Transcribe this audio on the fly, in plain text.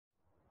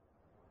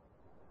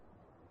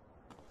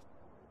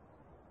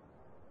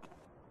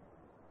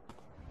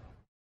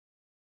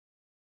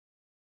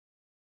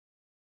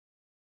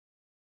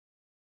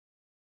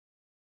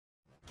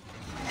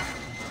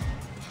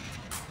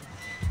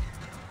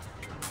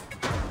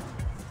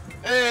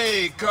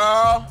Hey,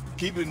 Carl.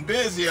 Keeping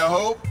busy, I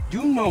hope.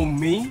 You know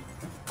me,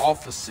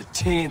 Officer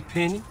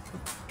Tenpenny.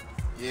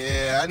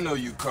 Yeah, I know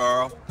you,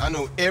 Carl. I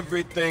know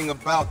everything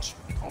about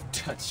you. Don't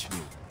touch me,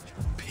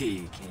 you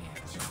pig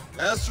hands.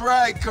 That's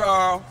right,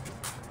 Carl.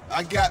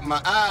 I got my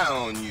eye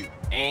on you.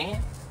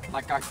 And?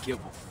 Like I give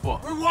a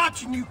fuck. We're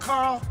watching you,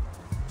 Carl.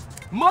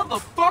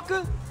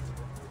 Motherfucker!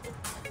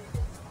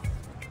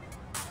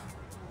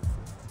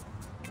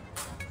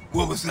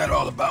 What was that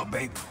all about,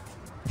 baby?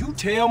 You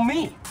tell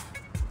me.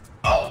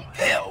 Oh,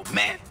 hell,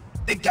 man.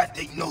 They got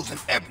their nose in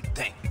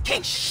everything.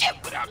 Can't shit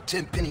without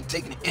Tenpenny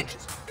taking an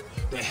interest.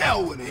 The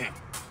hell with him.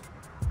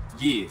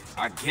 Yeah,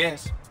 I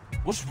guess.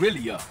 What's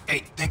really up?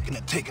 Hey, thinking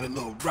of taking a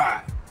little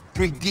ride.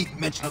 3 Deep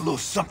mentioned a little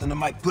something that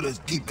might put us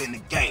deeper in the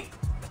game.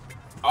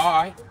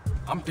 Alright,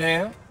 I'm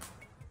down.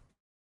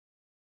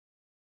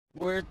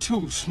 Where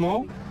to,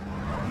 Smoke?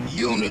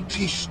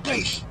 Unity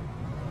Station.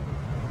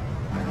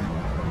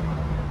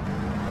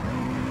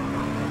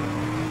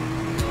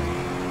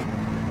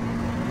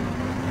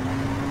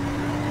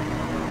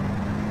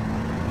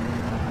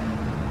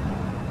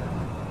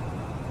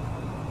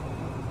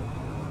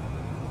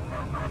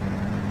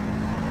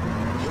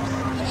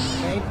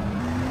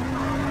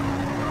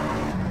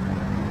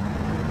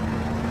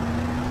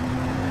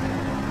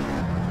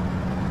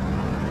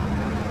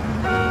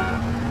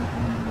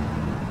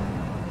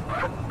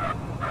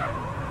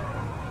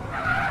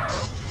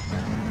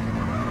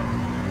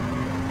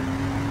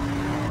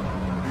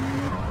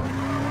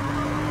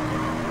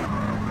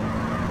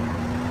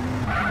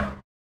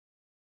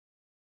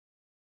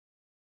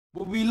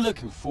 What we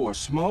looking for,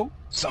 Smoke?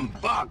 Some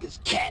Vargas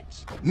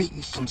cats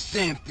meeting some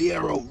San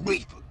Fierro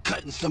reefer,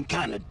 cutting some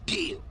kind of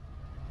deal.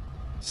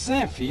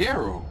 San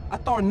Fierro? I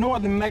thought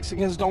northern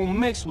Mexicans don't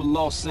mix with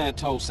Los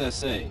Santos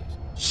SAs.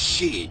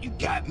 Shit, you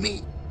got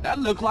me. That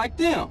look like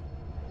them.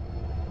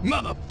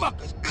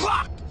 Motherfuckers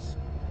clocked us.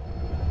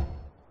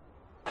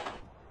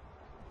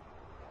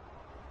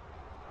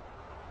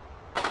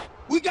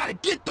 We gotta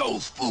get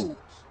those fools.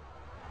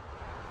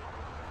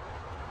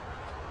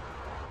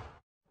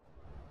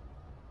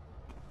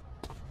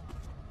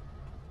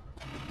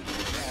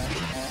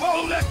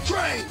 Follow that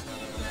train!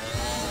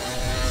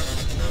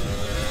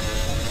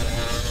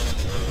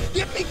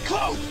 Get me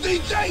close,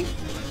 CJ!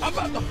 I'm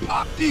about to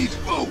pop these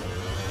fools!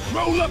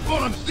 Roll up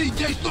on them,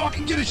 CJ, so I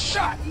can get a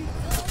shot!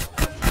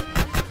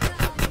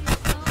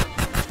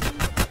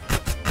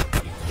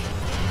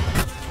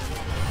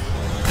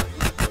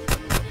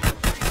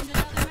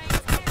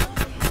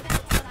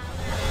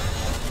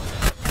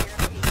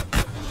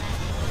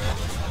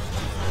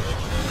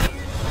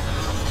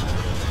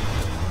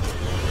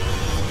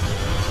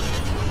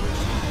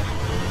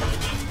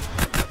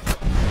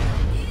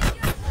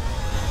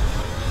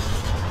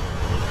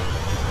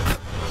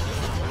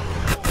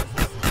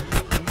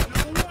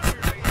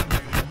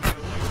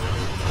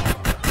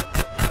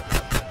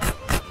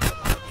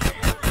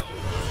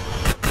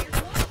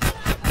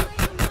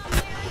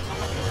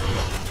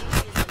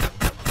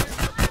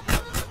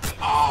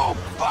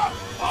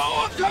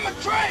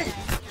 Train!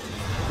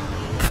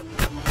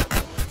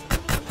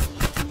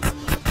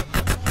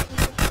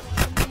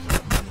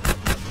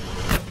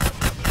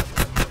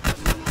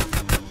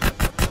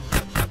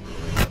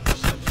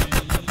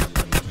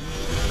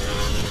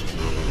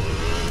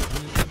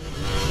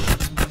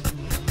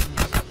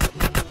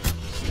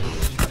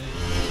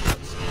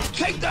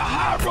 Take the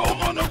high road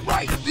on the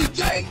right,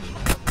 CJ!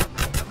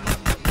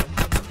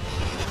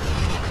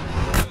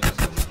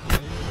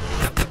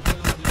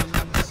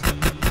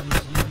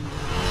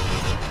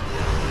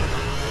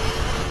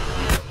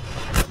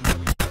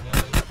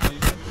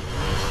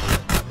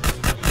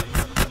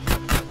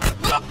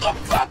 Look the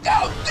fuck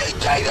out,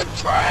 CJ, the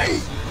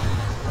train!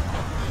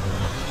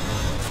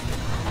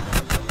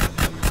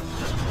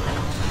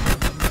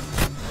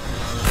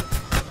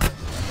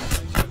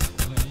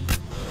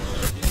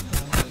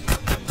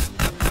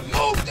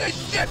 Move this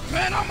shit,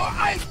 man! I'ma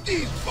ice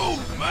these fools,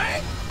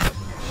 man!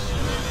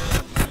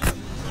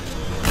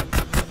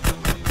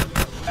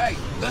 Hey,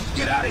 let's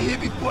get out of here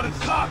before the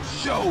cops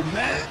show,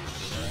 man!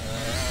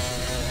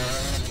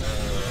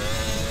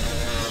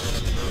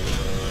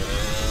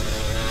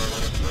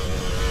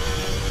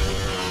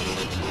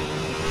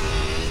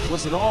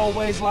 Was it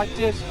always like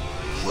this?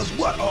 Was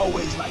what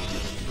always like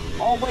this?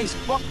 Always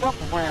fucked up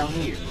around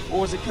here?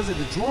 Or is it because of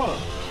the drugs?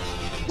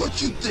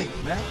 What you think,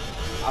 man?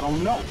 I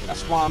don't know.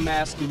 That's why I'm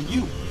asking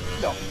you.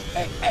 Yo,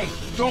 hey,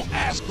 don't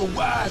ask a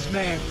wise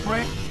man,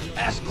 friend.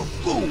 Ask a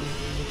fool.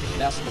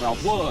 That's what I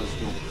was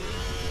doing.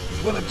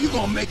 Well, if you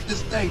gonna make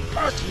this thing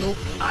personal,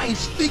 I ain't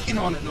speaking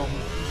on it no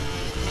more.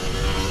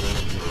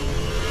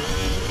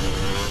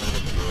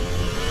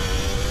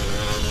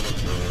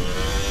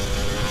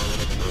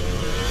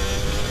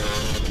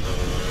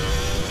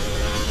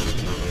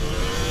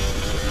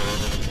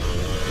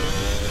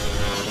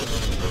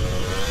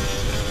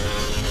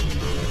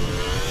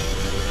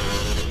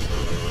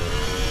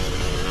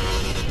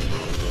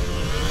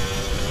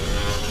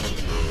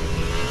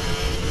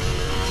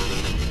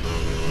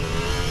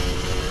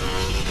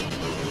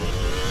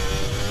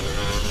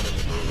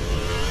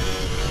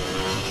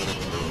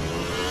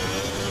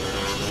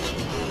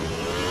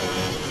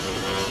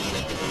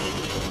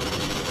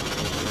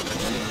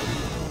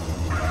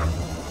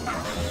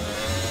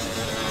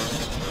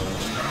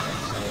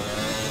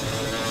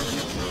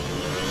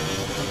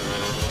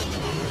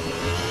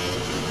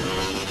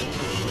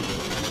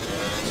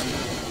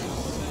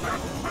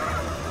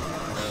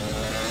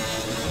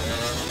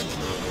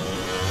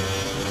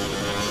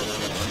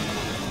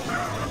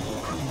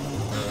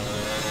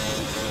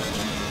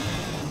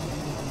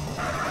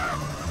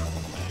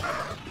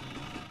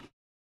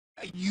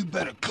 You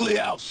better clear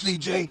out,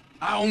 CJ.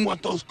 I don't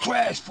want those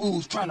crash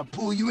fools trying to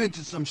pull you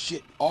into some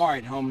shit. All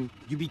right, homie.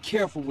 You be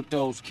careful with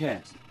those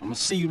cats. I'ma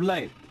see you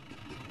later.